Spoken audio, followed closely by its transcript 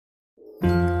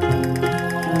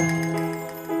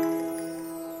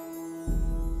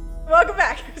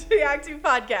welcome back to the Act 2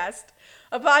 Podcast,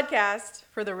 a podcast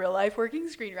for the real-life working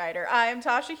screenwriter. I am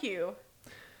Tasha Hugh.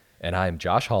 And I'm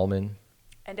Josh Hallman.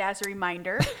 And as a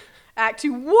reminder, Act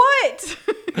 2 what?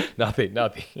 Nothing.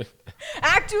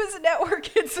 Act 2 is a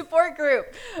network and support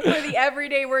group for the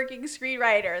everyday working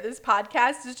screenwriter. This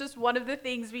podcast is just one of the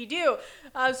things we do.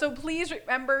 So please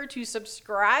remember to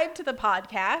subscribe to the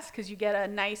podcast because you get a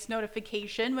nice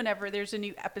notification whenever there's a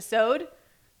new episode,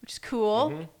 which is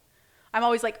cool. Mm-hmm. I'm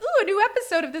always like, ooh, a new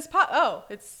episode of this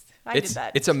I did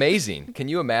that. It's amazing. Can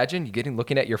you imagine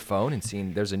looking at your phone and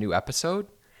seeing there's a new episode?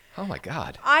 Oh my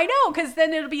God. I know, because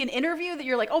then it'll be an interview that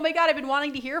you're like, oh my God, I've been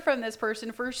wanting to hear from this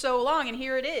person for so long, and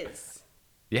here it is.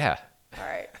 Yeah. All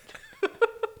right.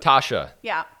 Tasha.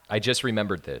 Yeah. I just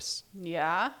remembered this.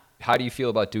 Yeah. How do you feel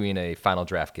about doing a final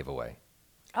draft giveaway?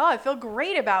 Oh, I feel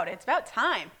great about it. It's about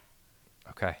time.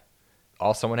 Okay.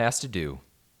 All someone has to do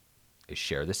is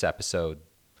share this episode,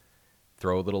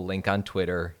 throw a little link on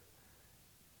Twitter,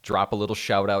 drop a little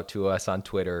shout out to us on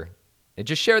Twitter, and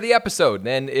just share the episode.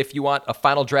 Then if you want a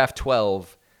Final Draft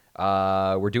 12,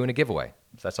 we're doing a giveaway.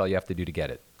 So that's all you have to do to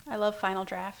get it. I love Final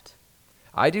Draft.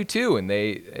 I do too, and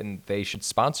they should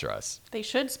sponsor us. They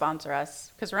should sponsor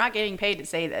us because we're not getting paid to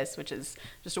say this, which is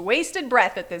just a wasted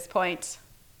breath at this point.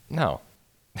 No.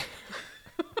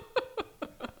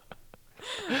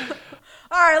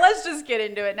 All right, let's just get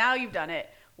into it. Now you've done it.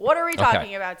 What are we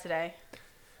talking about today?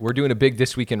 We're doing a big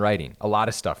This Week in Writing. A lot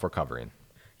of stuff we're covering.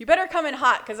 You better come in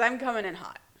hot because I'm coming in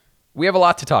hot. We have a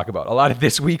lot to talk about. A lot of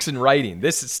This Week's in Writing.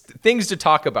 This is things to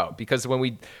talk about because when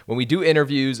we do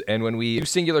interviews and when we do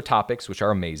singular topics, which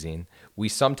are amazing, we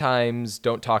sometimes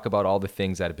don't talk about all the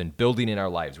things that have been building in our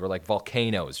lives. We're like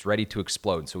volcanoes ready to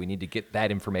explode, so we need to get that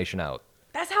information out.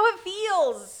 That's how it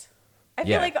feels. I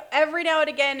feel like every now and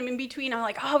again in between, I'm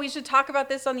like, oh, we should talk about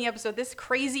this on the episode. This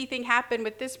crazy thing happened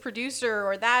with this producer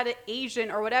or that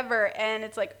agent or whatever. And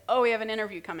it's like, oh, we have an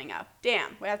interview coming up.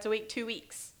 Damn, we have to wait 2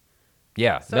 weeks.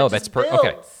 Yeah, so no, that's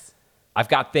okay. I've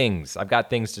got things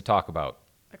to talk about.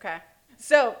 Okay.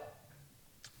 So,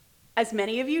 as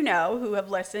many of you know who have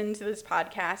listened to this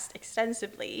podcast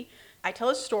extensively, I tell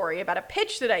a story about a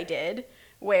pitch that I did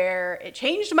where it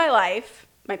changed my life,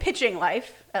 my pitching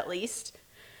life, at least.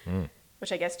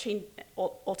 Which I guess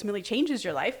ultimately changes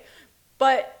your life.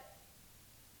 But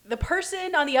the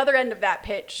person on the other end of that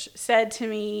pitch said to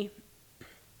me,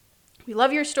 we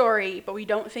love your story, but we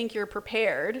don't think you're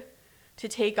prepared to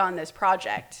take on this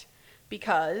project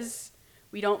because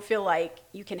we don't feel like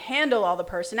you can handle all the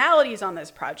personalities on this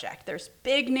project. There's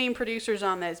big name producers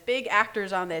on this, big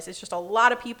actors on this. It's just a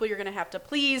lot of people you're going to have to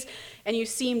please, and you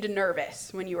seemed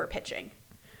nervous when you were pitching.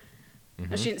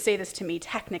 Now, she didn't say this to me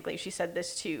technically. She said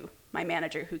this to my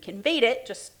manager who conveyed it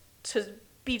just to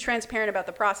be transparent about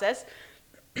the process.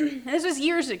 And this was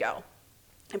years ago.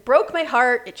 It broke my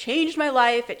heart. It changed my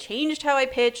life. It changed how I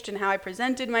pitched and how I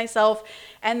presented myself.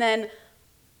 And then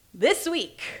this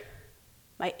week,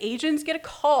 my agents get a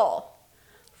call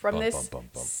from this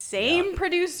same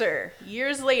producer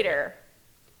years later.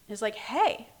 It's like,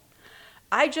 hey,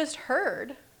 I just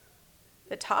heard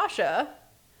that Tasha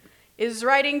is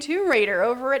writing Tomb Raider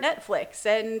over at Netflix,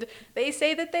 and they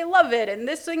say that they love it, and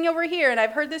this thing over here, and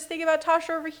I've heard this thing about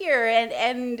Tasha over here,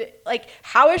 and like,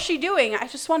 how is she doing? I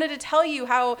just wanted to tell you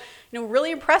how, really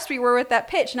impressed we were with that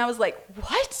pitch. And I was like,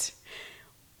 what?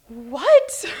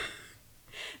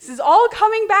 This is all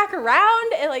coming back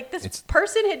around, and like, this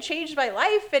person had changed my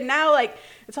life, and now like,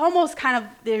 it's almost kind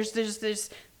of,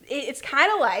 it's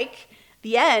kind of like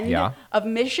the end of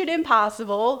Mission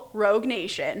Impossible Rogue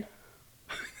Nation.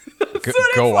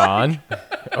 Go on.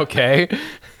 Okay.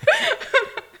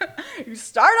 You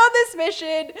start on this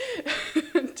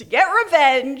mission to get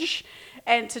revenge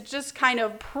and to just kind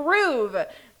of prove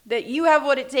that you have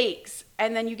what it takes.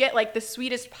 And then you get like the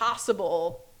sweetest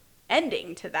possible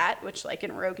ending to that, which like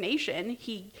in Rogue Nation,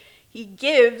 he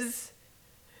gives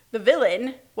the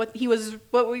villain what he was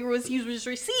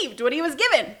received, what he was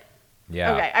given.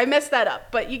 Yeah. Okay, I messed that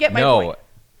up, but you get my point.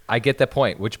 I get that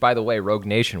point, which, by the way, Rogue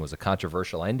Nation was a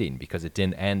controversial ending because it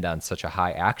didn't end on such a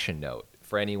high action note.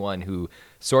 For anyone who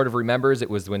sort of remembers, it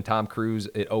was when Tom Cruise,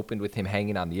 it opened with him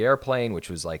hanging on the airplane, which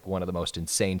was like one of the most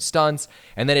insane stunts.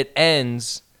 And then it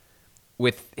ends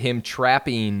with him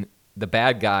trapping the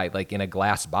bad guy like in a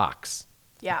glass box.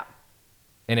 Yeah.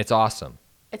 And it's awesome.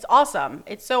 It's awesome.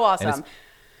 It's so awesome.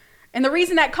 And the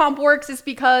reason that comp works is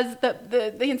because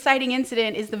the inciting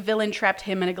incident is the villain trapped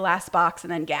him in a glass box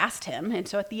and then gassed him. And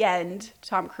so at the end,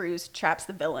 Tom Cruise traps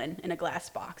the villain in a glass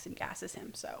box and gasses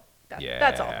him. So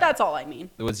that's all I mean.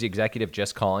 Was the executive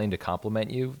just calling to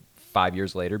compliment you 5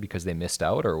 years later because they missed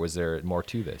out, or was there more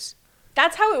to this?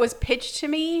 That's how it was pitched to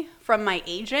me from my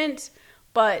agent.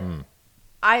 But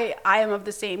I am of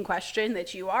the same question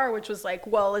that you are, which was like,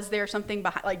 well, is there something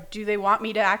behind, like, do they want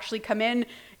me to actually come in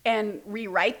and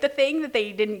rewrite the thing that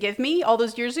they didn't give me all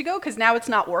those years ago? Because now it's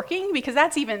not working, because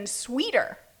that's even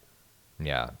sweeter.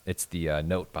 Yeah, it's the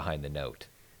note behind the note.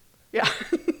 Yeah.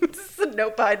 This is a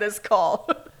note behind this call.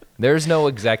 There's no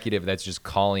executive that's just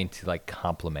calling to like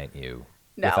compliment you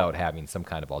No. without having some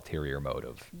kind of ulterior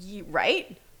motive.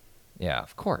 Right? Yeah,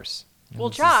 of course. Well,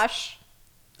 Josh,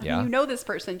 I Yeah? mean, you know this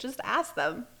person. Just ask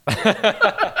them.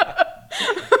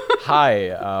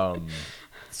 Hi.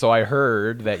 So I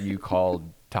heard that you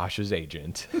called Tasha's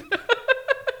agent.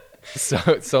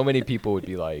 So many people would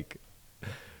be like,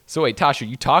 so wait, Tasha,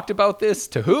 you talked about this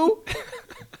to who?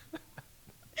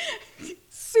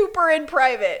 Super in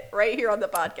private right here on the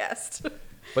podcast.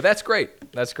 But that's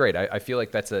great. That's great. I feel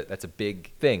like that's a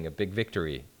big thing, a big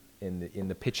victory in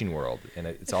the pitching world, and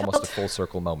it's almost a full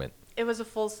circle moment. It was a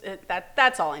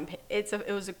that's all it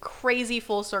was a crazy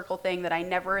full circle thing that I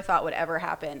never thought would ever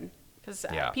happen, because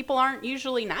people aren't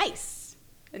usually nice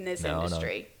in this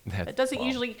industry. No. It doesn't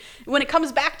usually, when it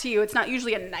comes back to you, it's not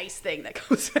usually a nice thing that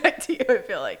comes back to you, I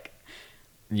feel like.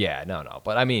 Yeah, no.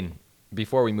 But I mean,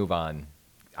 before we move on,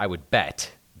 I would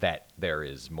bet that there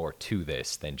is more to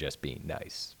this than just being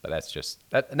nice. But that's just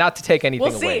not to take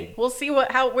anything away. We'll see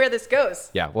where this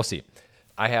goes. Yeah, we'll see.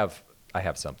 I have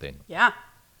something. Yeah.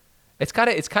 It's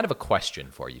kind of a question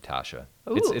for you, Tasha.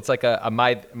 Ooh. It's like a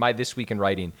my this week in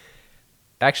writing.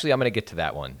 Actually, I'm going to get to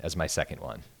that one as my second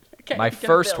one. Okay, My gonna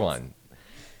first build. one,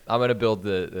 I'm going to build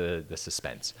the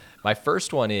suspense. My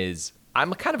first one is,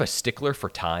 I'm kind of a stickler for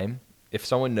time. If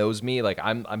someone knows me, like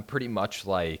I'm pretty much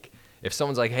like, if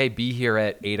someone's like, hey, be here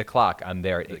at 8:00, I'm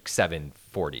there at like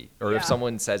 7:40. Or if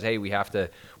someone says, hey, we have to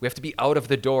be out of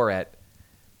the door at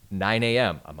 9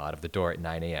 a.m., I'm out of the door at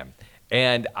 9 a.m.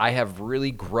 And I have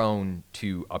really grown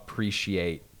to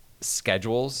appreciate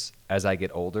schedules as I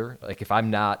get older. Like if I'm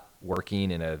not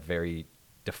working in a very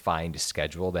defined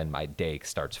schedule, then my day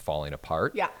starts falling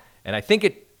apart. Yeah. And I think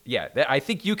I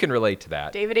think you can relate to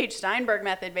that. David H. Steinberg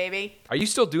method, baby. Are you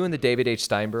still doing the David H.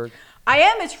 Steinberg? I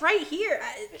am. It's right here.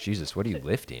 Jesus, what are you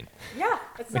lifting? Yeah.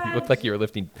 It's You look like you were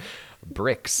lifting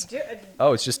bricks. Dude,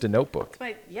 Oh, it's just a notebook.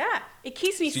 it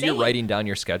keeps me So sane. you're writing down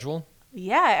your schedule?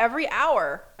 Yeah, every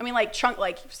hour. I mean, like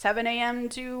 7 a.m.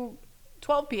 to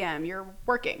 12 p.m. You're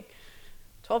working.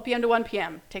 12 p.m. to 1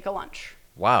 p.m. Take a lunch.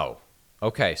 Wow.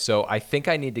 Okay, so I think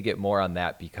I need to get more on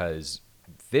that, because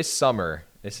this summer,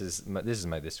 this is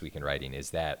my This Week in Writing, is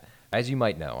that, as you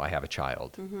might know, I have a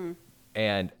child. Mm-hmm.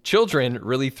 And children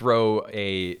really throw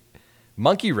a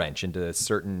monkey wrench into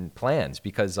certain plans,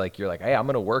 because like you're like, hey, I'm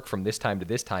going to work from this time to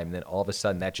this time, and then all of a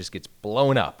sudden that just gets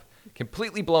blown up.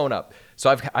 Completely blown up.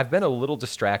 So I've been a little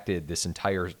distracted this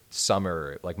entire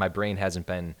summer. Like my brain hasn't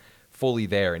been fully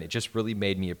there, and it just really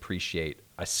made me appreciate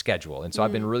a schedule. And so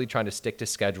I've been really trying to stick to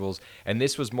schedules, and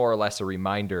this was more or less a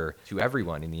reminder to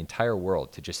everyone in the entire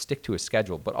world to just stick to a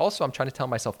schedule. But also I'm trying to tell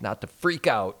myself not to freak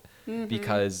out,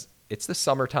 because it's the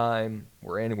summertime.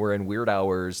 We're in weird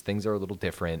hours. Things are a little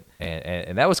different,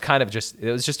 and that was kind of it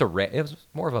was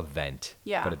more of a vent.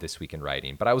 Yeah. But This Week in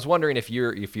Writing. But I was wondering if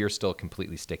you're still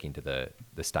completely sticking to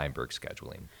the Steinberg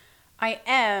scheduling. I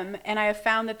am, and I have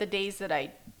found that the days that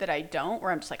I don't,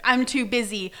 where I'm just like, I'm too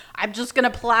busy, I'm just gonna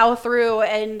plow through,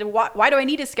 and why do I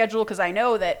need a schedule? Because I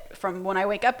know that from when I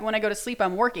wake up and when I go to sleep,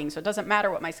 I'm working, so it doesn't matter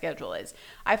what my schedule is.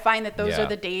 I find that those are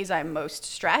the days I'm most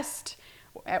stressed.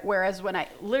 Whereas when I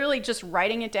literally just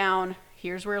writing it down,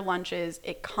 here's where lunch is,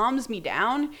 it calms me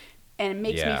down and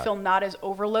makes me feel not as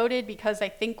overloaded, because I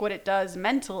think what it does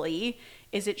mentally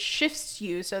is it shifts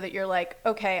you so that you're like,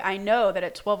 okay, I know that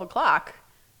at 12 o'clock,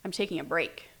 I'm taking a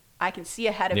break. I can see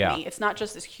ahead of me. It's not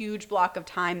just this huge block of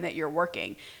time that you're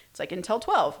working. It's like until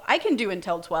 12. I can do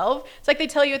until 12. It's like they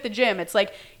tell you at the gym. It's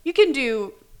like you can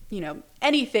do,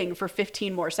 anything for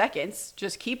 15 more seconds.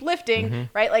 Just keep lifting,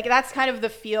 right? Like that's kind of the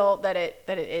feel that it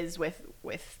is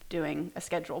with doing a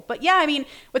schedule. But yeah, I mean,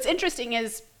 what's interesting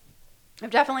is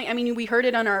we heard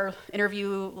it on our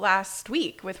interview last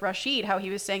week with Rashid, how he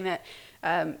was saying that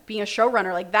being a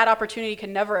showrunner, like that opportunity could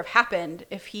never have happened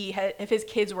if his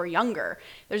kids were younger.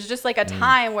 There's just like a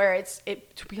time where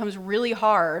it becomes really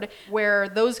hard, where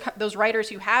those writers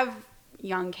who have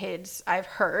young kids, I've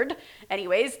heard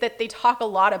anyways, that they talk a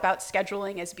lot about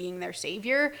scheduling as being their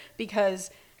savior, because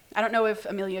I don't know if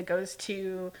Amelia goes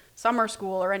to summer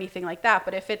school or anything like that,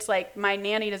 but if it's like my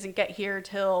nanny doesn't get here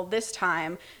till this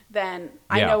time, then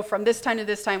I know from this time to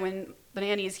this time when the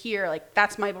nanny is here, like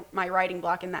that's my writing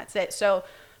block and that's it. So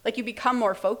like you become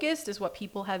more focused is what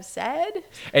people have said.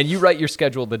 And you write your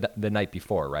schedule the night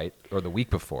before, right? Or the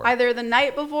week before? Either the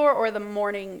night before or the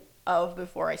morning of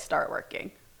before I start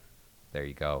working. There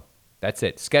you go. That's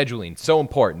it. Scheduling, so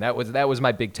important. That was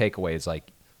my big takeaway is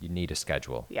like, you need a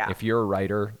schedule. Yeah. If you're a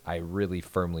writer, I really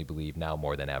firmly believe now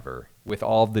more than ever, with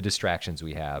all the distractions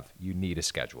we have, you need a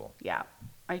schedule. Yeah,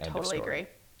 I End of totally story. agree.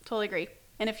 Totally agree.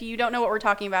 And if you don't know what we're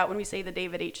talking about when we say the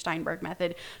David H. Steinberg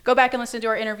method, go back and listen to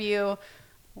our interview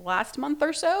last month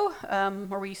or so,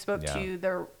 where we spoke to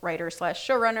the writer /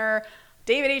 showrunner.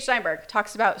 David H. Steinberg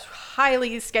talks about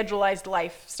highly schedulized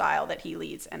lifestyle that he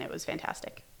leads, and it was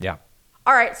fantastic. Yeah.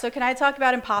 All right, so can I talk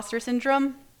about imposter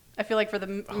syndrome? I feel like for the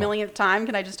millionth time,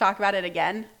 can I just talk about it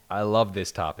again? I love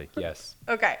this topic. Yes.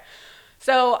 Okay.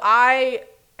 So I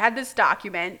had this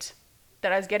document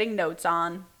that I was getting notes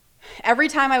on. Every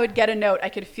time I would get a note, I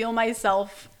could feel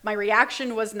myself. My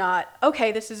reaction was not,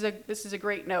 okay, this is a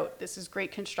great note. This is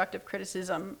great constructive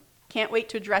criticism. Can't wait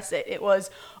to address it. It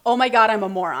was, oh my God, I'm a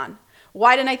moron.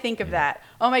 Why didn't I think of that?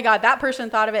 Oh my God, that person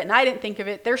thought of it and I didn't think of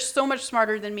it. They're so much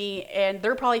smarter than me and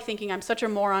they're probably thinking I'm such a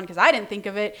moron because I didn't think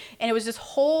of it. And it was this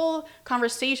whole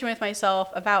conversation with myself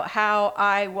about how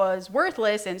I was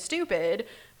worthless and stupid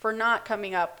for not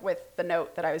coming up with the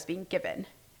note that I was being given.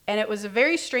 And it was a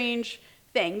very strange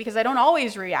thing because I don't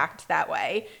always react that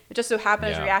way. It just so happened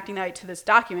I was reacting that way to this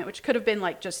document, which could have been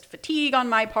like just fatigue on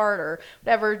my part or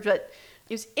whatever. But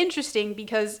it was interesting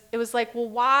because it was like, well,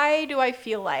 why do I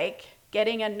feel like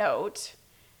getting a note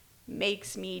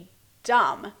makes me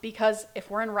dumb? Because if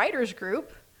we're in writer's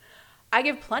group, I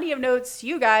give plenty of notes to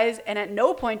you guys, and at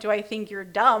no point do I think you're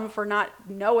dumb for not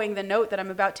knowing the note that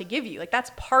I'm about to give you. Like,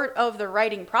 that's part of the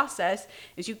writing process,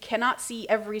 is you cannot see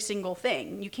every single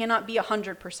thing. You cannot be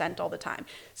 100% all the time.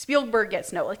 Spielberg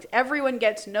gets notes. Like, everyone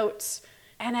gets notes.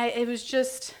 And it was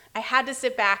just, I had to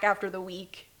sit back after the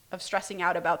week of stressing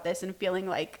out about this and feeling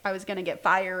like I was going to get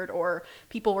fired or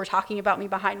people were talking about me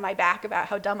behind my back about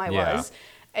how dumb I was,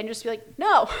 and just be like,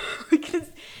 no. Because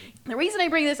the reason I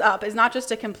bring this up is not just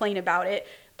to complain about it,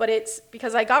 but it's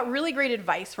because I got really great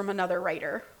advice from another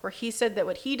writer where he said that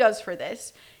what he does for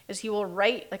this is he will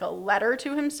write like a letter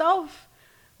to himself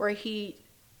where he,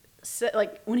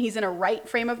 like when he's in a right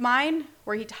frame of mind,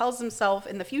 where he tells himself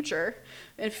in the future,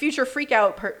 in a future freak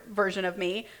out version of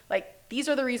me, like, these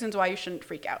are the reasons why you shouldn't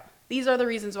freak out. These are the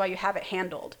reasons why you have it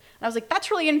handled. And I was like, that's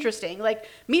really interesting. Like,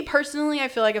 me personally, I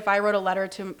feel like if I wrote a letter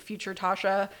to future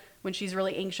Tasha when she's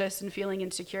really anxious and feeling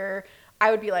insecure,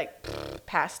 I would be like,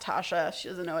 pass Tasha. She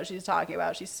doesn't know what she's talking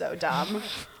about. She's so dumb.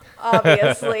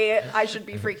 Obviously, I should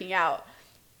be freaking out.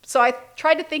 So I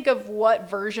tried to think of what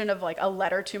version of like a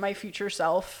letter to my future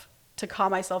self to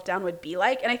calm myself down would be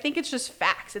like. And I think it's just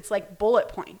facts. It's like bullet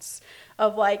points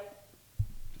of like,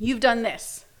 you've done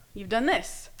this. You've done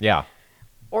this. Yeah.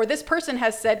 Or this person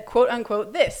has said, quote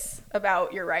unquote, this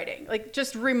about your writing. Like,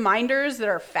 just reminders that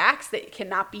are facts that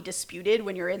cannot be disputed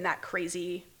when you're in that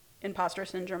crazy imposter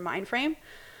syndrome mind frame.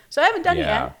 So I haven't done it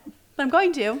yet, but I'm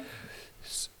going to.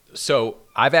 So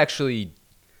I've actually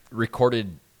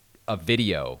recorded a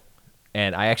video,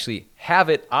 and I actually have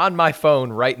it on my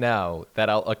phone right now that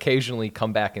I'll occasionally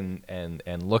come back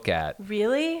and look at.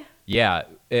 Really? Yeah.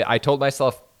 I told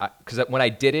myself, because when I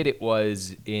did it, it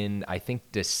was in, I think,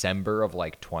 December of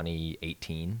like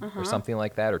 2018 or something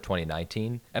like that, or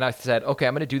 2019. And I said, okay,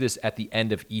 I'm going to do this at the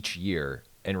end of each year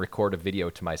and record a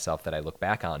video to myself that I look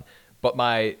back on. But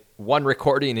my one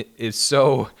recording is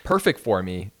so perfect for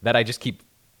me that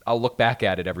I'll look back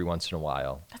at it every once in a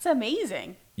while. That's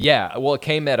amazing. Yeah. Well, it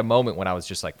came at a moment when I was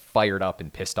just like fired up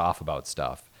and pissed off about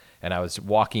stuff. And I was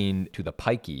walking to the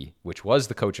Pikey, which was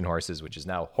the Coach and Horses, which is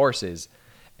now Horses.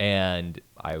 And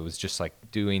I was just like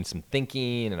doing some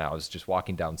thinking, and I was just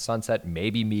walking down Sunset,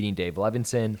 maybe meeting Dave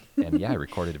Levinson. And yeah, I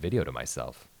recorded a video to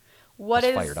myself. What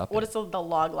is the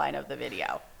log line of the video?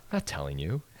 I'm not telling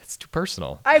you. It's too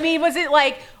personal. I mean, was it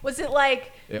like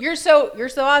yep. you're so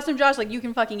awesome, Josh, like you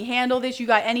can fucking handle this, you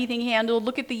got anything handled,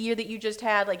 look at the year that you just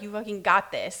had, like you fucking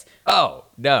got this? Oh,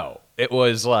 no. It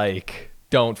was like,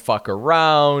 don't fuck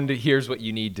around. Here's what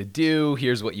you need to do.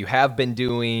 Here's what you have been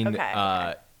doing.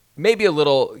 Okay. Maybe a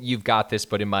little, you've got this,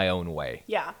 but in my own way.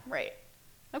 Yeah, right.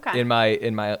 Okay.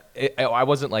 I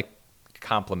wasn't like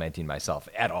complimenting myself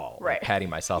at all. Right. Like patting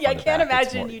myself yeah, on the I can't back.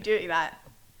 imagine you doing that.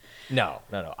 No.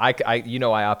 I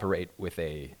operate with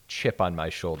a chip on my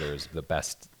shoulders, the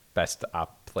best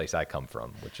place I come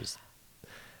from, which is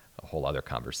a whole other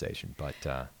conversation.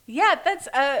 But yeah, that's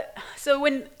so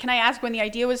can I ask when the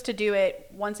idea was to do it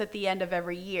once at the end of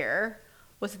every year?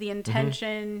 Was the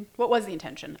intention, what was the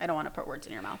intention? I don't want to put words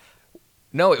in your mouth.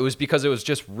 No, it was because it was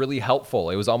just really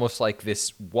helpful. It was almost like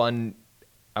this one,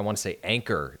 I want to say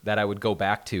anchor that I would go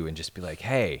back to and just be like,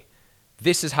 hey,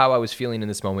 this is how I was feeling in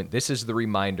this moment. This is the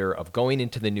reminder of going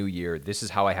into the new year. This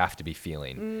is how I have to be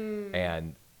feeling.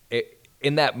 And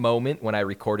in that moment when I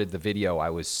recorded the video, I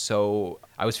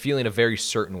was feeling a very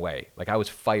certain way. Like I was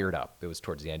fired up. It was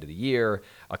towards the end of the year.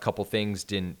 A couple things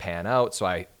didn't pan out. So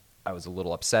I was a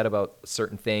little upset about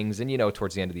certain things. And,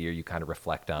 towards the end of the year, you kind of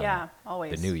reflect on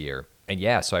always. the new year.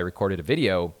 And so I recorded a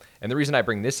video. And the reason I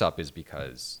bring this up is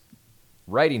because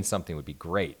writing something would be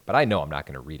great. But I know I'm not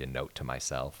going to read a note to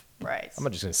myself. Right. I'm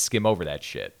just going to skim over that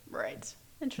shit. Right.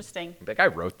 Interesting. Like, I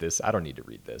wrote this. I don't need to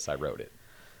read this. I wrote it.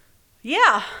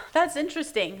 Yeah, that's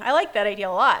interesting. I like that idea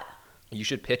a lot. You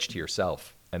should pitch to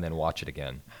yourself and then watch it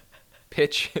again.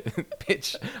 Pitch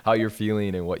how you're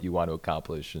feeling and what you want to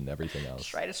accomplish and everything else.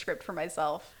 Just write a script for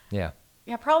myself. Yeah.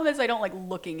 Yeah, problem is I don't like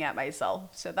looking at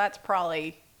myself, so that's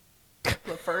probably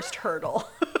the first hurdle.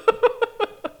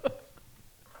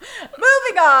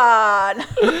 Moving on.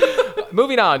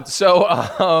 Moving on. So,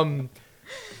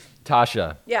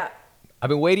 Tasha. Yeah. I've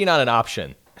been waiting on an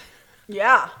option.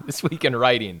 Yeah. This week in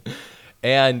writing.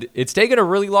 And it's taken a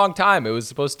really long time. It was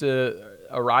supposed to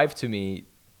arrive to me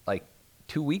like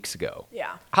 2 weeks ago.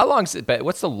 Yeah. How long's it been?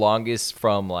 What's the longest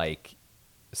from like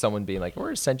someone being like, we're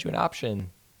going to send you an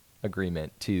option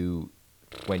agreement to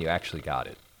when you actually got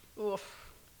it?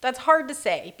 Oof. That's hard to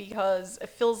say because it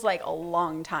feels like a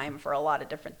long time for a lot of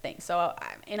different things. So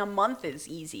in a month is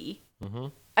easy. Mm-hmm.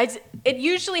 It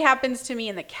usually happens to me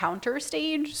in the counter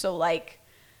stage. So like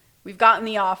we've gotten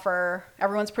the offer.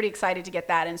 Everyone's pretty excited to get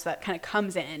that in. So that kind of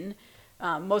comes in.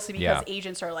 Mostly because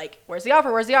agents are like, where's the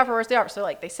offer? Where's the offer? Where's the offer? So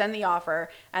like they send the offer.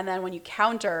 And then when you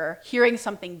counter, hearing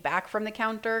something back from the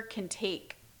counter can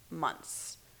take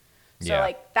months. So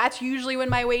like that's usually when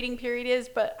my waiting period is.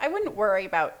 But I wouldn't worry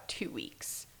about 2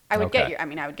 weeks. I would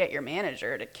get your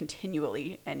manager to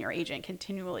continually and your agent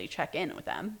continually check in with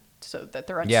them so that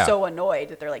they're so annoyed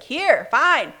that they're like, here,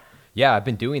 fine. Yeah, I've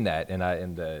been doing that,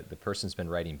 and the person's been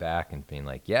writing back and being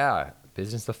like, yeah,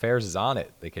 Business Affairs is on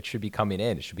it. Like, it should be coming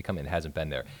in. It should be coming in. It hasn't been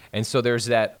there. And so there's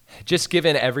that, just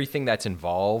given everything that's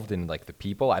involved in, like, the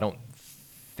people, I don't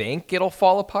think it'll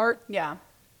fall apart. Yeah.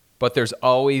 But there's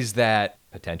always that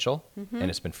potential, and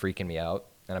it's been freaking me out,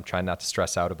 and I'm trying not to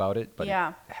stress out about it, but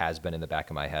it has been in the back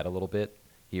of my head a little bit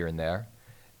here and there.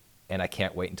 And I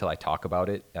can't wait until I talk about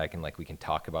it. We can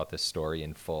talk about this story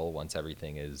in full once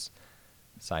everything is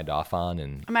signed off on.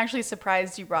 And I'm actually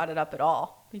surprised you brought it up at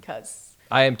all because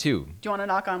I am too. Do you want to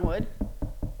knock on wood?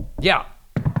 Yeah.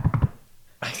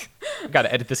 I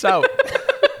gotta edit this out.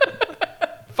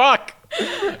 Fuck.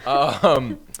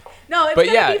 No,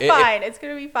 it's gonna be fine. It's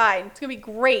gonna be fine. It's gonna be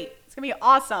great. It's gonna be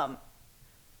awesome.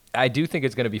 I do think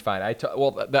it's gonna be fine.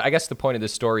 I guess the point of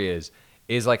this story is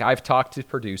like I've talked to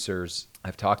producers,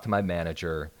 I've talked to my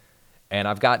manager, and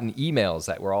I've gotten emails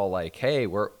that were all like, "Hey,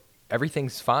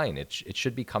 everything's fine. It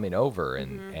should be coming over,"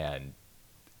 and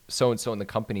so and so in the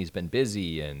company's been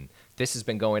busy, and this has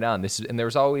been going on. And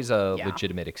there's always a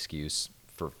legitimate excuse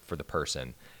for the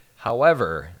person.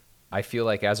 However, I feel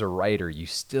like as a writer, you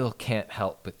still can't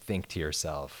help but think to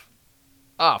yourself,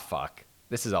 "Oh fuck,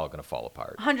 this is all gonna fall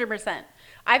apart." 100%.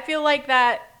 I feel like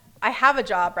that. I have a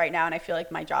job right now, and I feel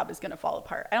like my job is gonna fall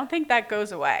apart. I don't think that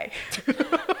goes away.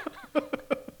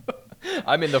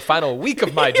 I'm in the final week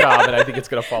of my job, and I think it's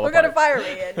gonna fall apart. They're gonna fire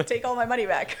me and take all my money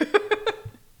back.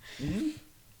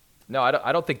 No,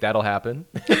 I don't think that'll happen.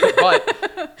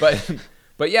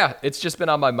 But yeah, it's just been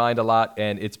on my mind a lot,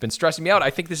 and it's been stressing me out. I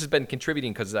think this has been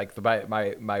contributing because like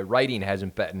my writing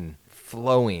hasn't been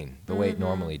flowing the way it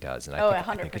normally does, and I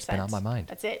think it's been on my mind.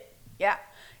 That's it. Yeah.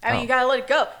 I mean, you gotta let it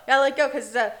go. You gotta let it go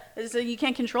because you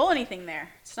can't control anything there.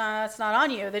 It's not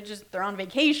on you. They're on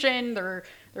vacation. They're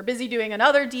busy doing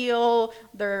another deal.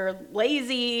 They're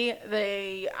lazy.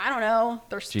 I don't know.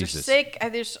 They're sick.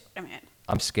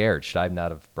 I'm scared. Should I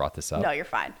not have brought this up? No, you're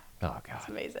fine. Oh God, it's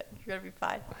amazing. You're gonna be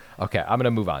fine. Okay, I'm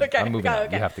gonna move on. Okay, I'm moving on.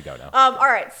 Okay. You have to go now. All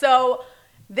right. So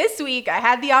this week I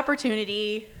had the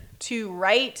opportunity to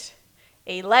write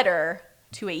a letter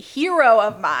to a hero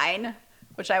of mine,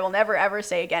 which I will never ever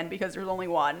say again because there's only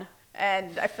one.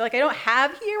 And I feel like I don't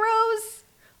have heroes.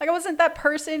 Like I wasn't that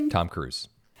person. Tom Cruise.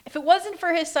 If it wasn't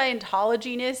for his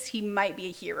Scientology-ness, he might be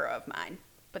a hero of mine.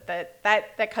 But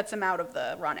that cuts him out of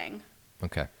the running.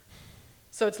 Okay.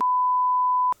 So it's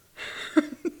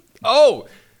Oh,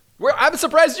 I'm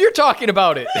surprised you're talking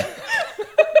about it.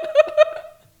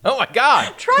 Oh my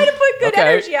God. Try to put good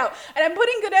energy out. And I'm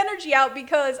putting good energy out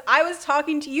because I was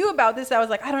talking to you about this. I was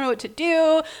like, I don't know what to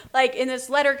do. Like in this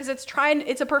letter, because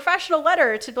it's a professional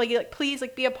letter to like please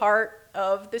like be a part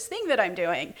of this thing that I'm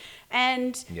doing.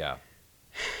 And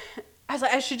I was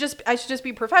like, I should just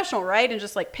be professional, right? And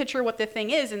just like picture what the thing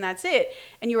is, and that's it.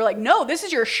 And you were like, no, this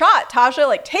is your shot, Tasha.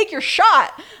 Like, take your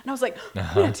shot. And I was like,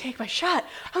 I'm gonna take my shot.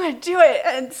 I'm gonna do it.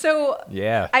 And so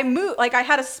I moved. Like, I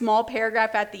had a small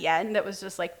paragraph at the end that was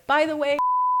just like, by the way,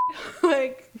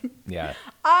 like,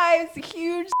 I was a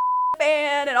huge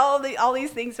fan, and all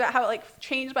these things about how it like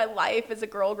changed my life as a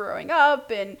girl growing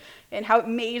up, and how it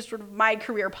made sort of my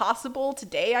career possible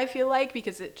today, I feel like,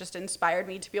 because it just inspired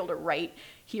me to be able to write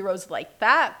heroes like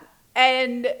that.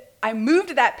 And I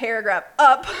moved that paragraph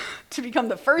up to become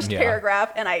the first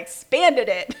paragraph, and I expanded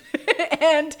it.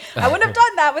 And I wouldn't have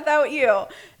done that without you.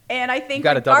 And I think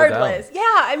regardless,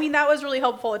 I mean, that was really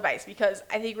helpful advice, because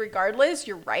I think regardless,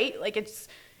 you're right. Like,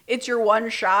 it's your one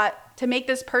shot to make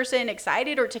this person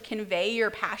excited or to convey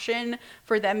your passion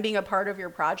for them being a part of your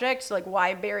project. So, like,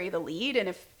 why bury the lead? And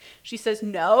if she says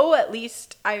no, at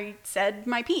least I said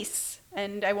my piece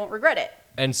and I won't regret it.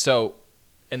 And so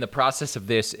in the process of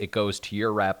this, it goes to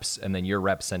your reps, and then your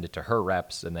reps send it to her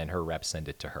reps, and then her reps send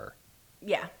it to her.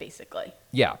 Yeah, basically.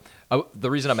 Yeah. The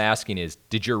reason I'm asking is,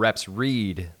 did your reps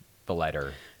read the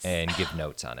letter and give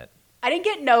notes on it? I didn't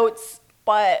get notes,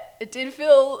 but it did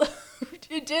feel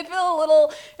a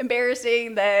little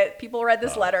embarrassing that people read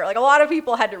this letter. Like, a lot of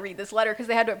people had to read this letter because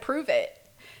they had to approve it.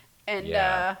 And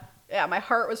my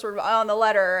heart was sort of on the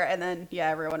letter, and then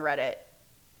everyone read it.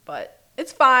 But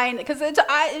it's fine, because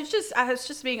I was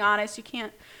just being honest. You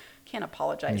can't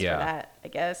apologize for that, I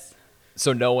guess.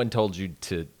 So no one told you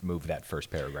to move that first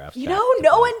paragraph? No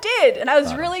one did. And I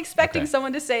was really expecting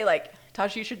someone to say, like,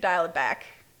 Tasha, you should dial it back.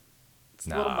 It's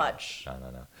a little much.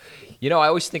 No. I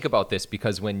always think about this,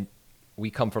 because when we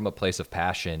come from a place of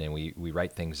passion and we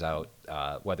write things out,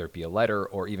 whether it be a letter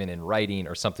or even in writing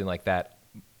or something like that,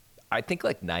 I think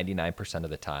like 99% of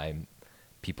the time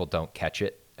people don't catch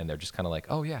it. And they're just kind of like,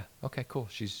 oh, yeah, okay, cool.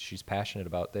 She's passionate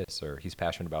about this, or he's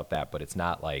passionate about that. But it's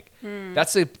not like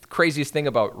that's the craziest thing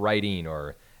about writing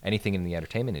or anything in the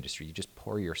entertainment industry. You just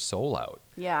pour your soul out.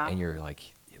 Yeah. And you're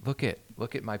like, look at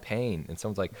my pain. And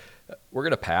someone's like, we're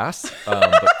going to pass,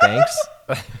 but thanks.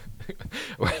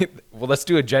 Well, let's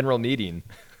do a general meeting.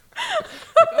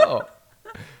 Like, oh,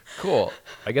 cool.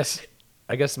 I guess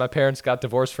my parents got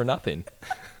divorced for nothing.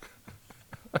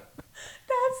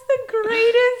 That's the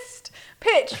greatest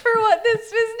pitch for what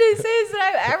this business is that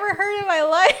I've ever heard in my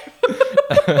life.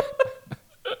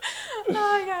 Oh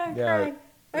my God, I'm crying.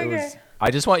 Okay. I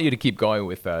just want you to keep going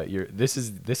with your. This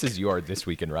is your This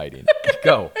Week in Writing.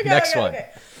 Go. Next one.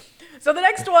 Okay. So the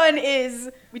next one is,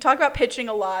 we talk about pitching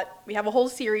a lot. We have a whole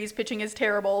series, Pitching is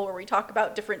Terrible, where we talk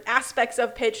about different aspects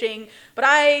of pitching. But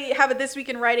I have a This Week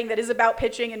in Writing that is about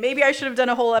pitching, and maybe I should have done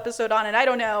a whole episode on it. I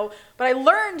don't know. But I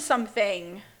learned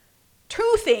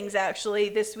two things actually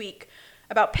this week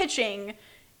about pitching.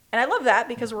 And I love that,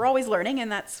 because we're always learning,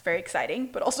 and that's very exciting,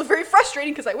 but also very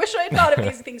frustrating, because I wish I had thought of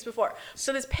these things before.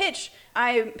 So this pitch,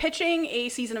 I'm pitching a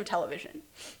season of television.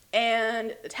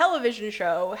 And the television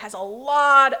show has a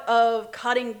lot of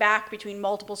cutting back between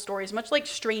multiple stories, much like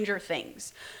Stranger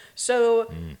Things. So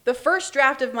the first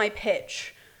draft of my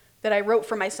pitch that I wrote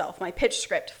for myself, my pitch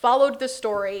script, followed the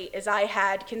story as I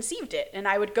had conceived it. And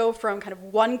I would go from kind of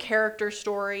one character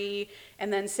story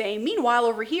and then say, meanwhile,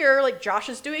 over here, like, Josh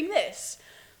is doing this.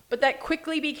 But that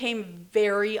quickly became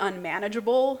very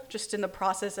unmanageable just in the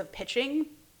process of pitching.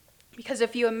 Because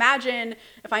if you imagine,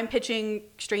 if I'm pitching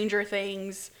Stranger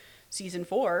Things season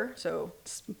 4, so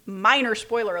minor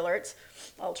spoiler alerts,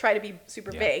 I'll try to be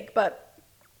super vague, but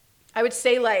I would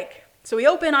say, like, so we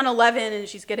open on 11 and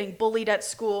she's getting bullied at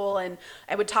school, and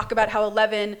I would talk about how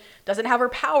 11 doesn't have her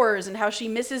powers and how she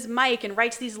misses Mike and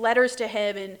writes these letters to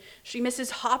him, and she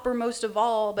misses Hopper most of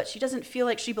all, but she doesn't feel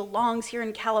like she belongs here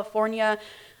in California.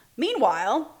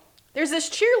 Meanwhile, there's this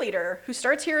cheerleader who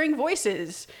starts hearing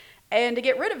voices, and to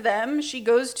get rid of them, she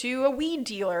goes to a weed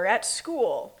dealer at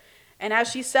school. And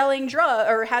as she's selling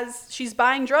she's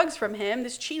buying drugs from him,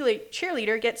 this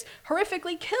cheerleader gets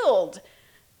horrifically killed.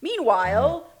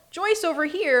 Meanwhile, Joyce over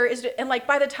here and like,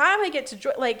 by the time I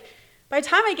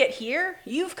get here,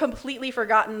 you've completely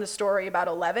forgotten the story about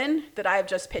 11 that I've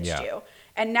just pitched you.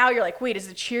 And now you're like, wait, is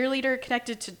the cheerleader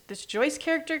connected to this Joyce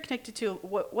character, connected to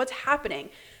what's happening?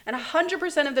 And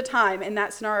 100% of the time in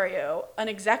that scenario, an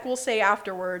exec will say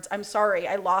afterwards, I'm sorry,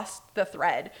 I lost the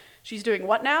thread. She's doing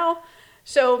what now?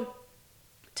 So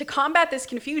to combat this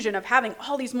confusion of having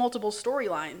all these multiple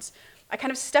storylines, I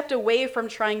kind of stepped away from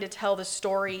trying to tell the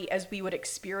story as we would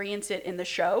experience it in the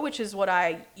show, which is what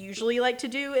I usually like to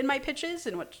do in my pitches,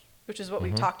 and which is what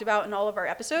we've talked about in all of our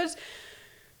episodes.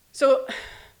 So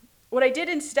what I did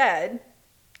instead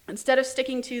of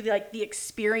sticking to the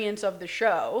experience of the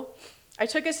show, I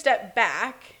took a step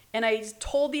back and I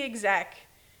told the exec,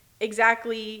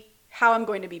 exactly how I'm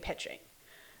going to be pitching.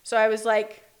 So I was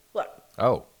like, look,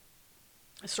 Oh.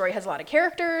 the story has a lot of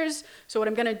characters. So what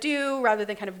I'm going to do, rather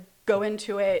than kind of go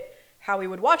into it how we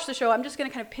would watch the show, I'm just going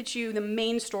to kind of pitch you the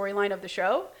main storyline of the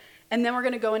show. And then we're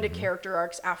going to go into character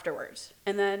arcs afterwards.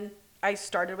 And then I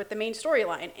started with the main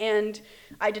storyline. And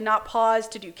I did not pause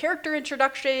to do character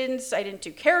introductions. I didn't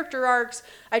do character arcs.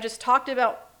 I just talked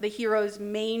about the hero's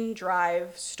main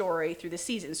drive story through the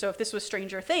season. So if this was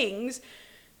Stranger Things,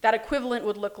 that equivalent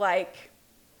would look like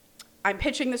I'm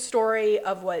pitching the story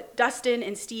of what Dustin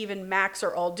and Steve and Max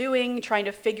are all doing, trying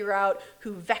to figure out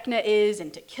who Vecna is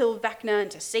and to kill Vecna and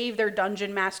to save their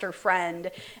dungeon master friend.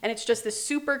 And it's just this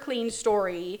super clean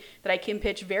story that I can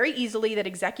pitch very easily, that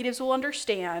executives will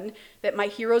understand, that my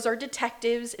heroes are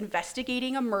detectives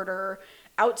investigating a murder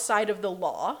outside of the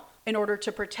law in order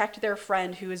to protect their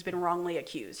friend who has been wrongly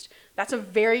accused. That's a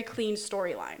very clean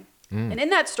storyline. And in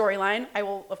that storyline, I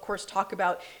will, of course, talk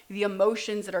about the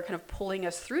emotions that are kind of pulling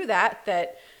us through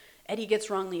that Eddie gets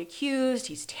wrongly accused,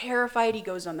 he's terrified, he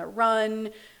goes on the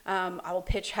run. I will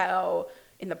pitch how,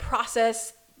 in the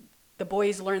process, the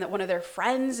boys learn that one of their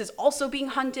friends is also being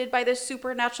hunted by this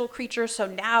supernatural creature, so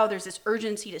now there's this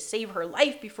urgency to save her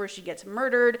life before she gets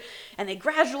murdered, and they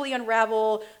gradually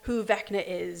unravel who Vecna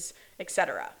is,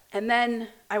 etc. And then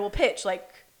I will pitch,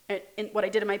 and what I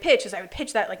did in my pitch is I would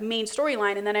pitch that like main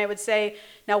storyline, and then I would say,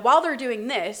 now while they're doing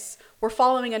this, we're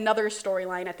following another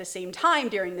storyline at the same time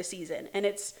during the season, and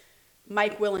it's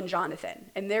Mike, Will, and Jonathan,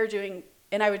 and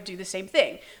I would do the same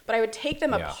thing, but I would take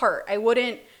them apart. I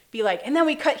wouldn't be like, and then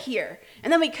we cut here,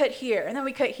 and then we cut here, and then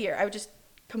we cut here. I would just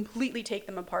completely take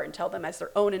them apart and tell them as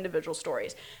their own individual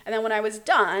stories. And then when I was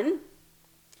done,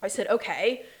 I said,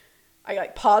 okay, I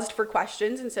paused for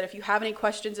questions and said, if you have any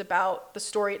questions about the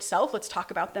story itself, let's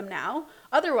talk about them now.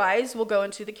 Otherwise, we'll go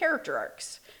into the character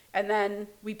arcs. And then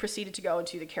we proceeded to go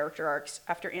into the character arcs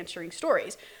after answering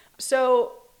stories.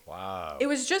 So Wow. It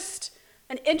was just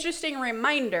an interesting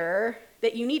reminder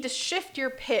that you need to shift your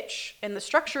pitch and the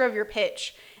structure of your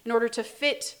pitch in order to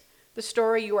fit the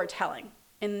story you are telling.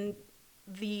 And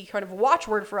the kind of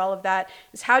watchword for all of that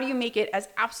is, how do you make it as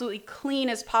absolutely clean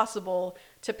as possible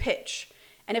to pitch?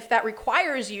 And if that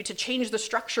requires you to change the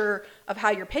structure of how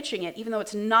you're pitching it, even though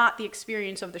it's not the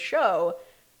experience of the show,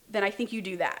 then I think you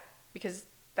do that, because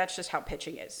that's just how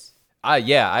pitching is.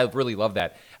 Yeah, I really love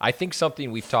that. I think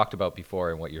something we've talked about before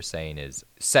and what you're saying is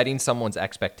setting someone's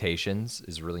expectations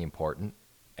is really important.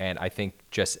 And I think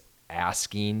just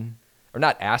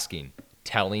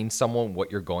telling someone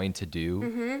what you're going to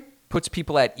do puts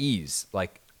people at ease.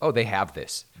 Like, oh, they have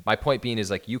this. My point being is,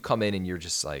 like, you come in and you're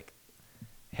just like,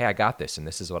 hey, I got this, and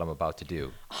this is what I'm about to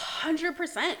do.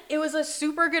 100%. It was a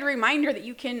super good reminder that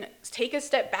you can take a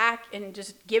step back and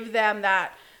just give them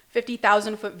that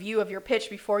 50,000 foot view of your pitch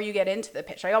before you get into the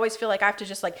pitch. I always feel like I have to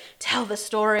just tell the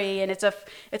story, and it's a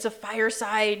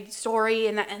fireside story,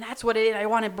 and that's what it is. I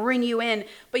want to bring you in,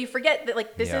 but you forget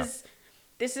that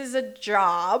this is a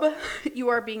job. You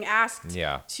are being asked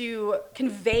to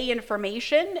convey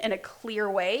information in a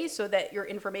clear way so that your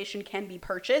information can be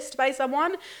purchased by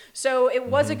someone. So it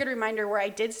was a good reminder where I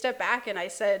did step back and I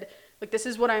said, look, this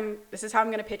is how I'm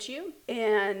going to pitch you.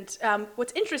 And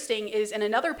what's interesting is, in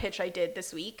another pitch I did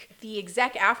this week, the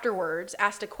exec afterwards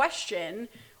asked a question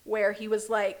where he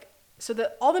was like, so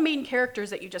all the main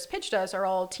characters that you just pitched us are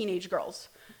all teenage girls.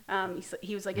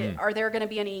 He was like, are there going to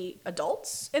be any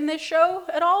adults in this show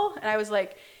at all? And I was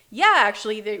like, yeah,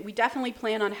 actually, we definitely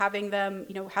plan on having them,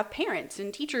 have parents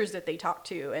and teachers that they talk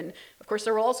to. And of course,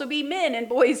 there will also be men and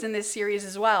boys in this series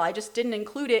as well. I just didn't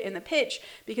include it in the pitch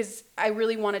because I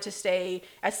really wanted to stay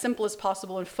as simple as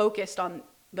possible and focused on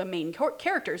the main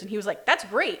characters. And he was like, that's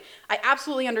great. I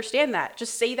absolutely understand that.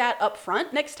 Just say that up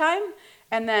front next time.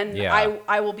 And then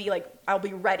I will be I'll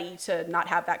be ready to not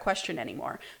have that question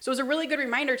anymore. So it was a really good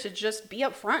reminder to just be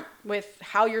upfront with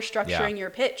how you're structuring your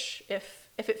pitch if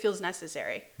it feels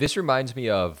necessary. This reminds me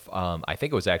of, I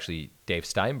think it was actually Dave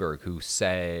Steinberg who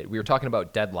said, we were talking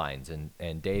about deadlines,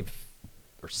 and Dave,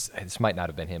 or this might not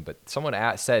have been him, but someone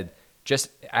said, just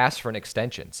ask for an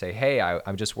extension. Say, hey,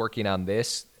 I'm just working on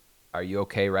this. Are you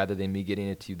okay? Rather than me getting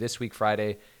it to you this week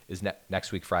Friday, is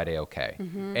next week Friday okay?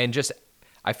 And just,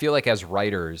 I feel like as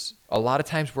writers, a lot of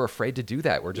times we're afraid to do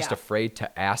that. We're just afraid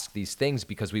to ask these things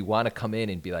because we want to come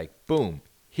in and be like, boom,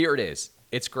 here it is.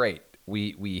 It's great.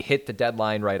 We hit the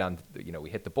deadline right on, we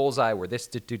hit the bullseye. We're this,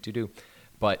 do.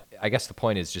 But I guess the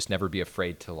point is just never be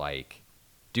afraid to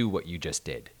do what you just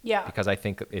did. Yeah. Because I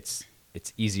think it's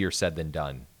easier said than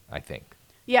done, I think.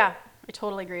 Yeah, I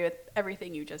totally agree with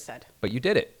everything you just said. But you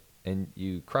did it and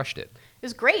you crushed it. It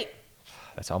was great.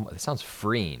 That sounds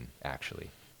freeing, actually.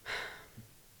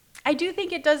 I do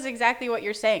think it does exactly what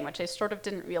you're saying, which I sort of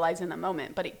didn't realize in the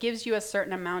moment, but it gives you a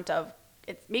certain amount of,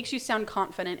 it makes you sound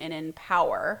confident and in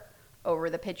power over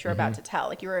the pitch you're about to tell.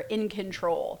 Like you're in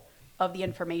control of the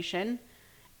information.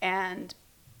 And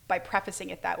by prefacing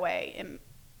it that way, it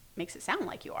makes it sound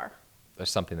like you are.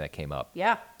 There's something that came up.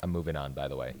 Yeah. I'm moving on, by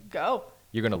the way. Go.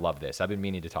 You're going to love this. I've been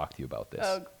meaning to talk to you about this.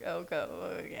 Go.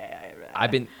 Yeah.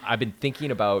 I've been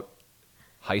thinking about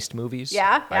heist movies.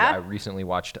 Yeah. I recently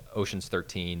watched Ocean's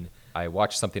 13. I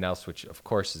watched something else, which of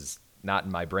course is not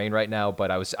in my brain right now, but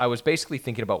I was basically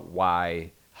thinking about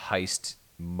why heist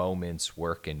moments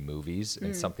work in movies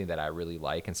and something that I really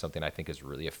like and something I think is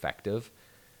really effective.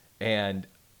 And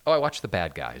I watched The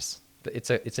Bad Guys. It's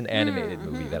an animated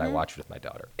movie that I watched with my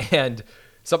daughter. And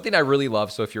something I really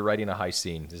love, so if you're writing a heist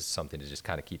scene, this is something to just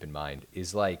kind of keep in mind,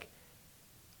 is like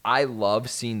I love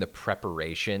seeing the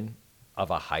preparation of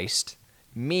a heist,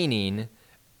 meaning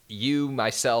you,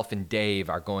 myself, and Dave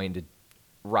are going to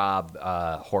rob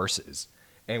horses.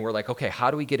 And we're like, okay,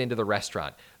 how do we get into the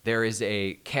restaurant? There is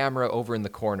a camera over in the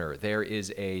corner. There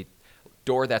is a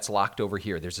door that's locked over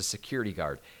here. There's a security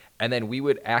guard. And then we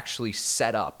would actually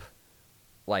set up,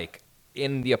 like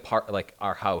in the like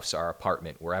our house, our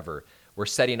apartment, wherever, we're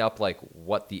setting up like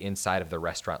what the inside of the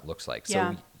restaurant looks like.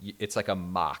 So it's like a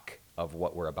mock of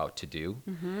what we're about to do.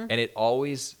 And it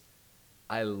always,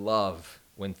 I love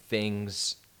when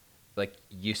things, like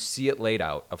you see it laid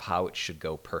out of how it should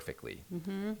go perfectly.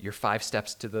 You're 5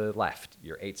 steps to the left,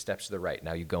 you're 8 steps to the right.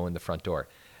 Now you go in the front door.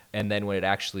 And then when it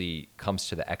actually comes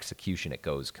to the execution, it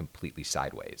goes completely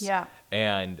sideways. Yeah.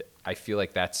 And I feel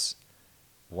like that's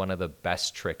one of the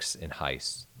best tricks in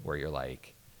heists where you're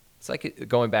like, it's like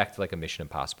going back to like a Mission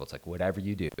Impossible. It's like whatever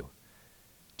you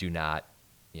do not,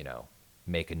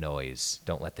 make a noise.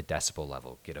 Don't let the decibel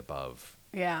level get above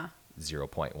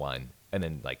 0.1. And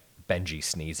then like Benji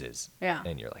sneezes. Yeah.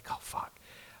 And you're like, oh, fuck.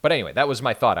 But anyway, that was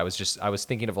my thought. I was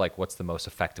thinking of like, what's the most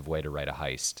effective way to write a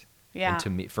heist? Yeah.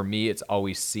 And for me, it's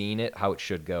always seeing it how it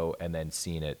should go and then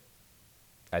seeing it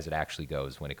as it actually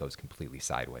goes when it goes completely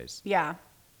sideways. Yeah.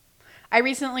 I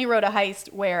recently wrote a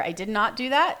heist where I did not do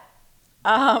that.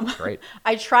 Great.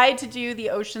 I tried to do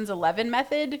the Ocean's 11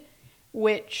 method,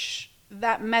 which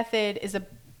that method is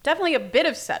definitely a bit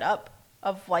of setup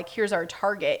of like, here's our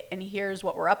target and here's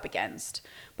what we're up against.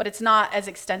 But it's not as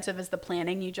extensive as the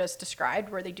planning you just described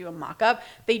where they do a mock-up.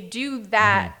 They do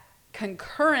that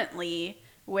concurrently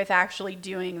with actually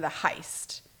doing the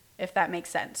heist, if that makes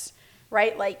sense,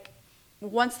 right? Like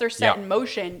once they're set in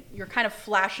motion, you're kind of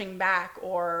flashing back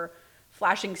or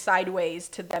flashing sideways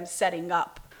to them setting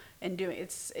up and doing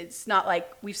it's not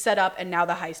like we've set up and now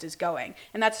the heist is going.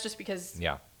 And that's just because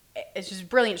it's just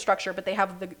brilliant structure, but they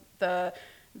have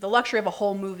the luxury of a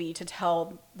whole movie to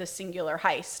tell the singular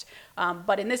heist.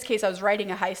 But in this case, I was writing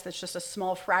a heist that's just a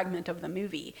small fragment of the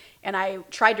movie. And I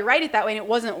tried to write it that way, and it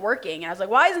wasn't working. And I was like,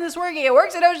 why isn't this working? It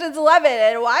works in Ocean's 11,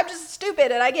 and I'm just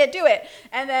stupid, and I can't do it.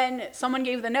 And then someone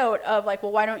gave the note of like,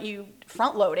 well, why don't you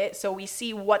front load it so we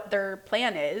see what their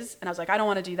plan is? And I was like, I don't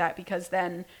want to do that because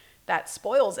then that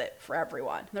spoils it for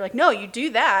everyone. And they're like, no, you do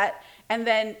that, and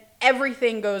then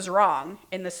everything goes wrong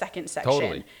in the second section.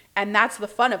 Totally. And that's the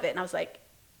fun of it. And I was like,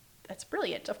 that's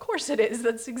brilliant. Of course it is.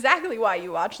 That's exactly why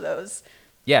you watch those.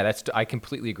 Yeah, I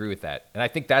completely agree with that. And I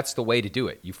think that's the way to do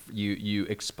it. You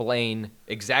explain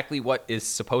exactly what is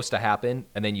supposed to happen,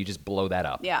 and then you just blow that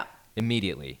up. Yeah.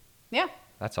 Immediately. Yeah.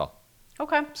 That's all.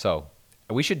 Okay. So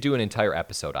we should do an entire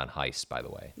episode on heists, by the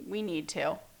way. We need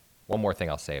to. One more thing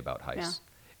I'll say about heists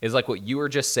is like what you were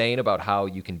just saying about how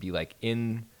you can be like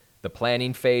in the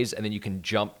planning phase and then you can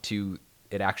jump to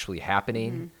it actually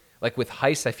happening. Like with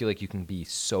heists, I feel like you can be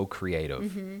so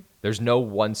creative. There's no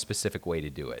one specific way to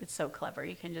do it. It's so clever.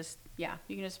 You can just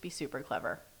be super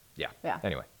clever. Yeah.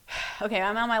 Anyway. Okay,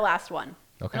 I'm on my last one.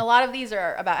 Okay. And a lot of these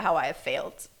are about how I have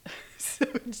failed. So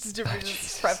just to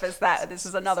preface that, this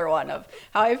is another one of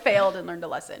how I failed and learned a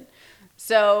lesson.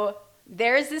 So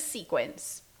there's this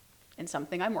sequence in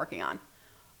something I'm working on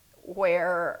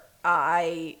where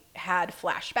I had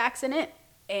flashbacks in it.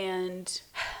 And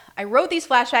I wrote these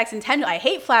flashbacks intentionally. I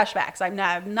hate flashbacks. I'm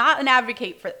not an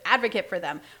advocate for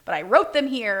them, but I wrote them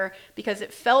here because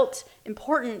it felt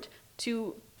important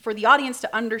for the audience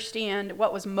to understand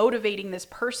what was motivating this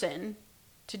person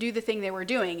to do the thing they were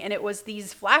doing. And it was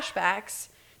these flashbacks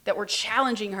that were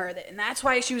challenging her, and that's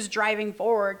why she was driving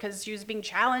forward, because she was being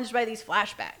challenged by these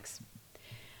flashbacks.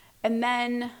 And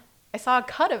then I saw a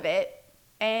cut of it,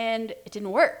 and it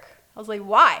didn't work. I was like,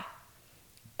 why?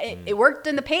 It worked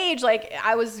in the page. Like,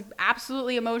 I was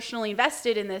absolutely emotionally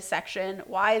invested in this section.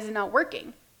 Why is it not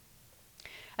working?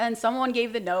 And then someone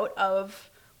gave the note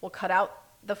of, well, cut out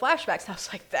the flashbacks. I was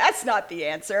like, that's not the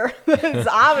answer. It's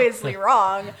obviously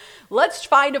wrong. Let's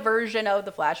find a version of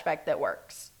the flashback that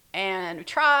works. And we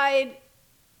tried.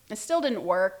 It still didn't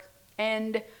work.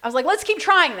 And I was like, let's keep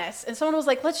trying this. And someone was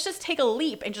like, let's just take a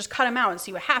leap and just cut him out and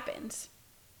see what happens.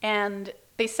 And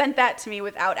they sent that to me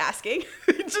without asking.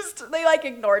 They like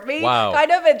ignored me. Wow.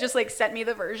 Kind of, and just like sent me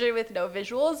the version with no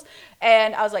visuals.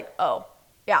 And I was like, oh,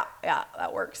 yeah,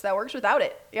 that works. That works without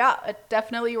it. Yeah, it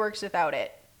definitely works without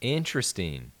it.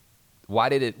 Interesting. Why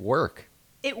did it work?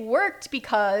 It worked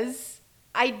because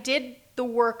I did the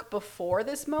work before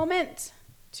this moment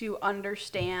to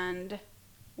understand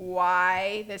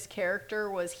why this character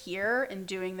was here and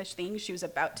doing the things she was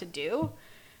about to do,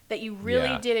 that you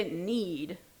really didn't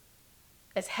need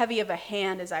as heavy of a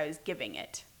hand as I was giving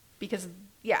it, because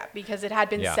it had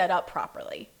been set up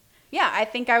properly. Yeah, I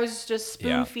think I was just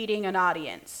spoon feeding an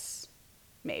audience,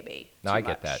 maybe. No, I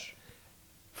get that.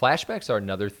 Flashbacks are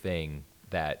another thing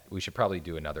that we should probably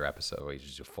do another episode. We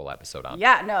should do a full episode on.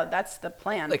 Yeah, no, that's the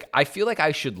plan. Like, I feel like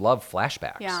I should love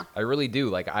flashbacks. Yeah. I really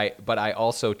do. But I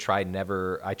also try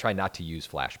not to use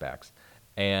flashbacks.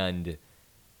 And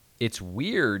it's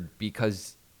weird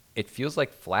because it feels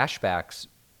like flashbacks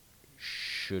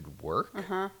should work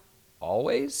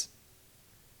always.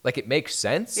 Like, it makes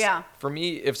sense. Yeah. For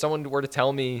me, if someone were to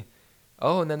tell me,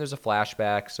 oh, and then there's a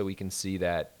flashback so we can see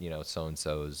that,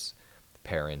 so-and-so's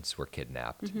parents were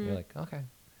kidnapped. Mm-hmm. You're like, okay.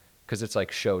 Because it's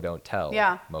like show, don't tell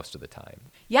most of the time.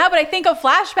 Yeah, but I think a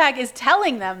flashback is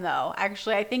telling them, though.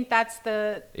 Actually, I think that's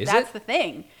the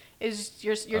thing. Is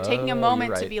you're taking a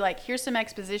moment to be like, here's some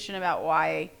exposition about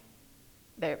why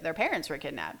their parents were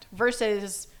kidnapped.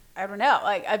 Versus, I don't know,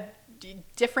 like a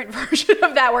different version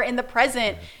of that where in the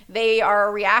present they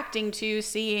are reacting to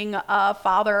seeing a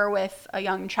father with a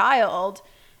young child,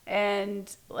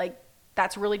 and like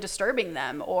that's really disturbing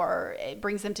them, or it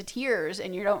brings them to tears,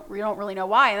 and you don't really know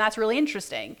why, and that's really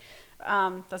interesting.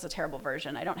 That's a terrible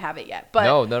version. I don't have it yet, but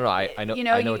no. I know.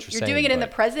 I know what you're saying. You're doing it in the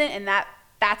present, and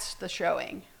that's the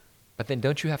showing. But then,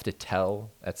 don't you have to tell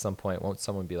at some point? Won't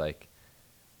someone be like,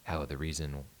 "Oh, the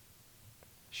reason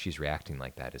she's reacting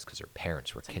like that is because her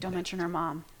parents were kidnapped"? Don't mention her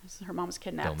mom. Her mom was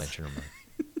kidnapped. Don't mention her mom.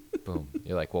 Boom.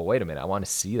 You're like, well, wait a minute. I want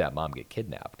to see that mom get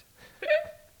kidnapped.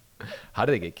 How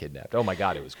did they get kidnapped? Oh my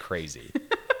God, it was crazy.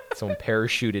 Someone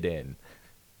parachuted in,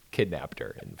 kidnapped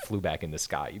her, and flew back in the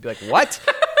sky. You'd be like, what?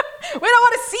 We don't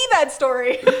want to see that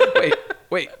story.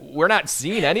 Wait, we're not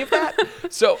seeing any of that?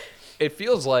 So it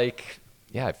feels like,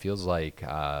 I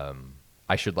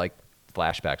should like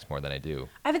flashbacks more than I do.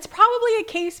 It's probably a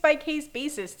case-by-case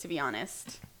basis, to be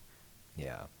honest.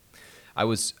 Yeah. I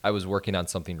was working on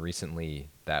something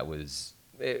recently that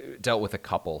dealt with a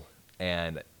couple,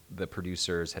 and the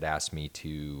producers had asked me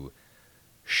to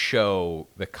show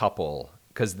the couple,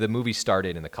 because the movie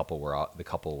started and the couple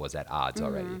was at odds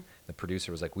already. The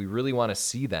producer was like, we really want to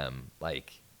see them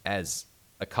like as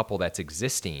a couple that's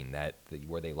existing,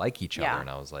 where they like each other. And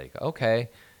I was like, okay.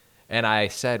 And I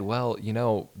said, well,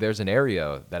 there's an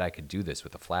area that I could do this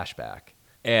with a flashback.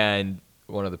 And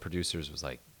one of the producers was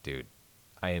like, dude,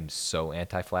 I am so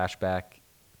anti-flashback.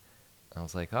 I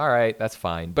was like, all right, that's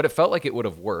fine. But it felt like it would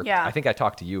have worked. Yeah. I think I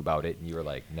talked to you about it, and you were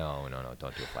like, no,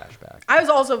 don't do a flashback. I was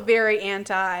also very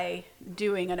anti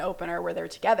doing an opener where they're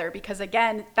together, because,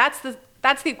 again, that's the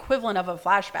equivalent of a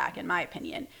flashback, in my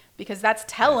opinion, because that's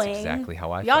telling exactly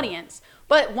how I the felt. audience.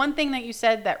 But one thing that you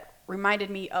said that reminded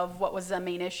me of what was the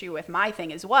main issue with my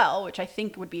thing as well, which I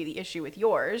think would be the issue with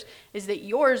yours, is that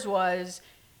yours was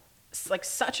like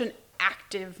such an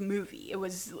active movie. It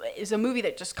was a movie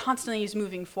that just constantly is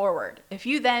moving forward. If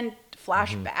you then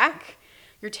flash back,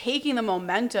 you're taking the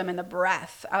momentum and the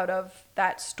breath out of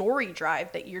that story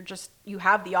drive that you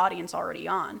have the audience already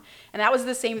on. And that was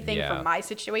the same thing for my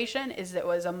situation, is it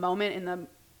was a moment in the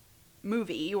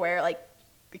movie where like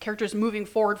the character's moving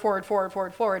forward.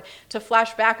 To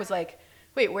flash back was like,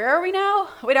 wait, where are we now?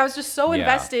 Wait, I was just so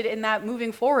invested in that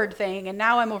moving forward thing, and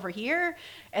now I'm over here.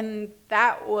 And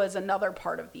that was another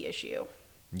part of the issue.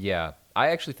 Yeah. I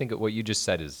actually think what you just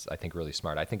said is, I think, really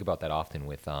smart. I think about that often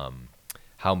with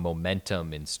how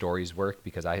momentum in stories work,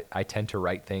 because I tend to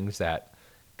write things that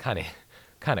kind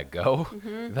of go.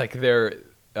 Like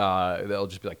they'll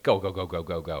just be like,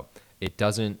 go. It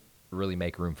doesn't really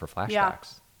make room for flashbacks. Yeah.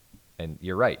 And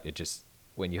you're right. It just,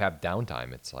 when you have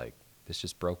downtime, it's like, this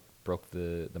just broke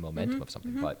the momentum of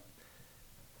something. But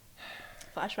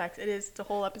flashbacks, it's a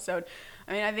whole episode.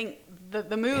 I mean, I think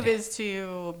the move is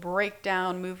to break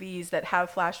down movies that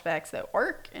have flashbacks that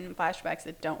work and flashbacks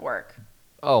that don't work.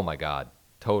 Oh my God,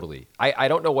 totally. I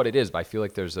don't know what it is, but I feel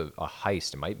like there's a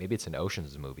heist. Maybe it's an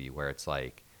Ocean's movie where it's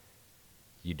like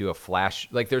you do a flash,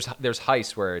 like there's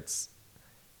heists where it's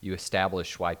you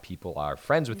establish why people are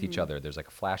friends with each other. There's like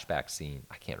a flashback scene.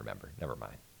 I can't remember. Never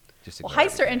mind. Just Well, ignore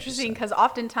heists are everything I just interesting said. because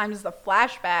oftentimes the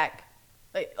flashback,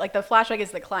 like the flashback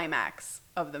is the climax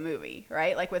of the movie,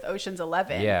 right? Like with Ocean's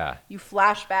 11, Yeah. you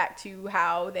flash back to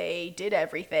how they did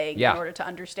everything Yeah. in order to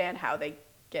understand how they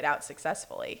get out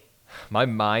successfully. My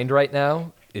mind right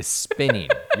now is spinning.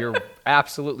 You're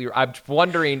absolutely. I'm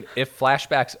wondering if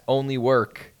flashbacks only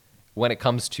work when it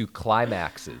comes to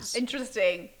climaxes.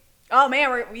 Interesting. Oh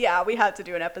man, we have to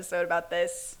do an episode about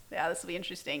this. Yeah, this will be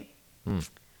interesting. All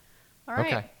right.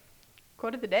 Okay.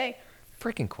 Quote of the day.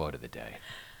 Freaking quote of the day.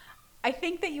 I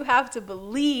think that you have to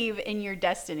believe in your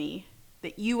destiny,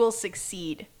 that you will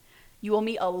succeed. You will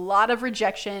meet a lot of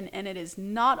rejection, and it is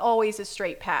not always a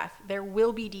straight path. There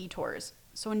will be detours,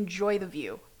 so enjoy the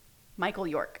view. Michael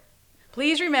York.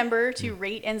 Please remember to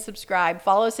rate and subscribe.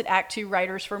 Follow us at Act 2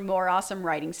 Writers for more awesome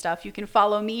writing stuff. You can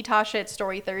follow me, Tasha, at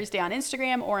Story Thursday on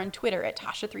Instagram or on Twitter at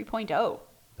Tasha 3.0.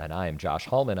 And I am Josh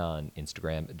Hallman on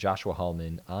Instagram, Joshua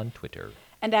Hallman on Twitter.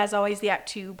 And as always, the Act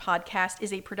 2 podcast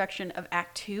is a production of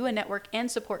Act 2, a network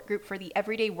and support group for the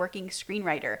everyday working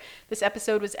screenwriter. This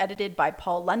episode was edited by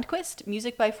Paul Lundquist,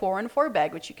 music by 414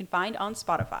 Beg, which you can find on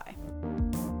Spotify.